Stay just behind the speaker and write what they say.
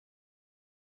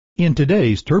In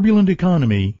today's turbulent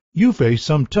economy, you face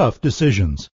some tough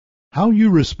decisions. How you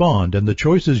respond and the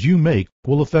choices you make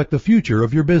will affect the future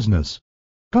of your business.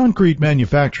 Concrete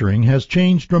manufacturing has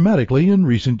changed dramatically in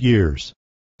recent years.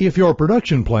 If your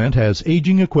production plant has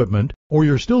aging equipment or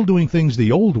you're still doing things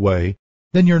the old way,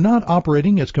 then you're not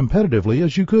operating as competitively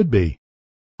as you could be.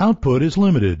 Output is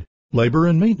limited, labor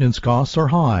and maintenance costs are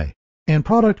high, and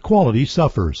product quality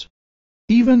suffers.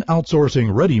 Even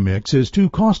outsourcing ready-mix is too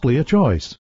costly a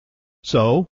choice.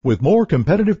 So, with more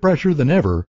competitive pressure than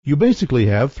ever, you basically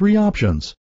have three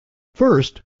options.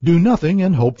 First, do nothing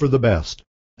and hope for the best.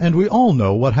 And we all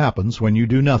know what happens when you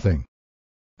do nothing.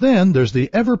 Then there's the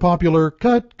ever-popular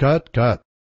cut, cut, cut.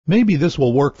 Maybe this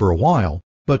will work for a while,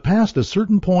 but past a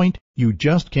certain point, you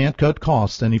just can't cut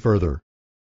costs any further.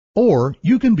 Or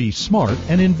you can be smart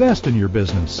and invest in your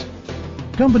business.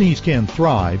 Companies can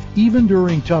thrive even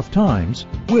during tough times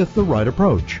with the right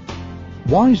approach.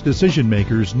 Wise decision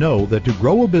makers know that to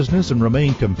grow a business and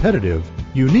remain competitive,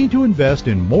 you need to invest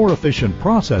in more efficient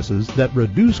processes that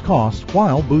reduce costs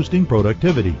while boosting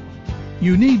productivity.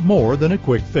 You need more than a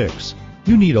quick fix.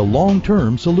 You need a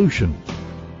long-term solution.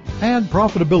 Add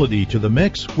profitability to the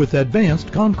mix with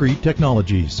advanced concrete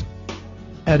technologies.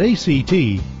 At ACT,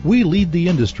 we lead the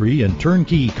industry in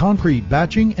turnkey concrete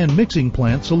batching and mixing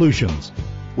plant solutions.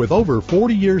 With over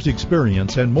 40 years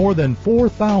experience and more than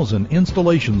 4,000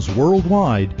 installations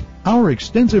worldwide, our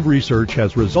extensive research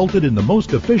has resulted in the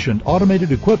most efficient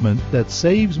automated equipment that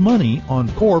saves money on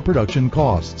core production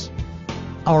costs.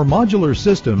 Our modular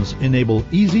systems enable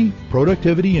easy,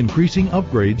 productivity-increasing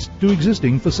upgrades to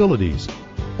existing facilities.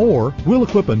 Or we'll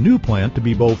equip a new plant to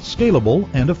be both scalable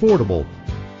and affordable.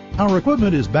 Our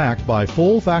equipment is backed by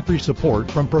full factory support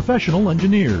from professional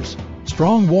engineers,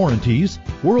 strong warranties,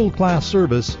 world-class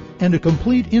service, and a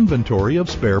complete inventory of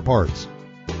spare parts.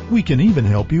 We can even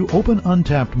help you open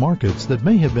untapped markets that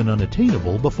may have been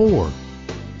unattainable before.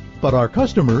 But our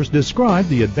customers describe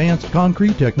the advanced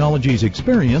concrete technologies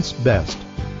experience best.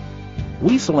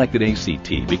 We selected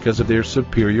ACT because of their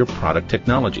superior product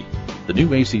technology. The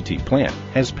new ACT plant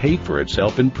has paid for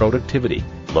itself in productivity,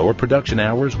 lower production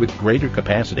hours with greater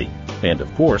capacity, and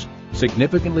of course,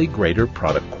 significantly greater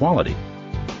product quality.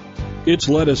 It's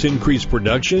let us increase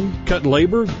production, cut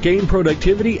labor, gain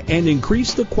productivity, and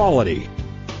increase the quality.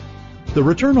 The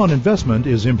return on investment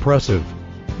is impressive.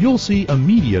 You'll see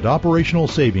immediate operational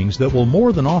savings that will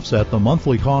more than offset the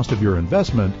monthly cost of your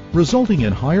investment, resulting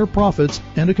in higher profits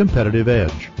and a competitive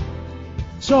edge.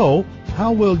 So,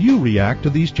 how will you react to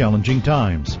these challenging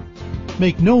times?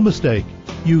 Make no mistake,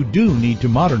 you do need to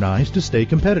modernize to stay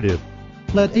competitive.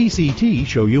 Let ACT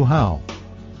show you how.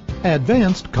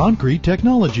 Advanced Concrete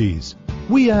Technologies.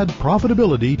 We add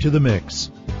profitability to the mix.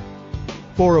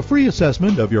 For a free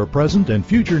assessment of your present and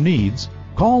future needs,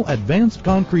 call Advanced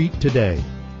Concrete today.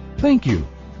 Thank you.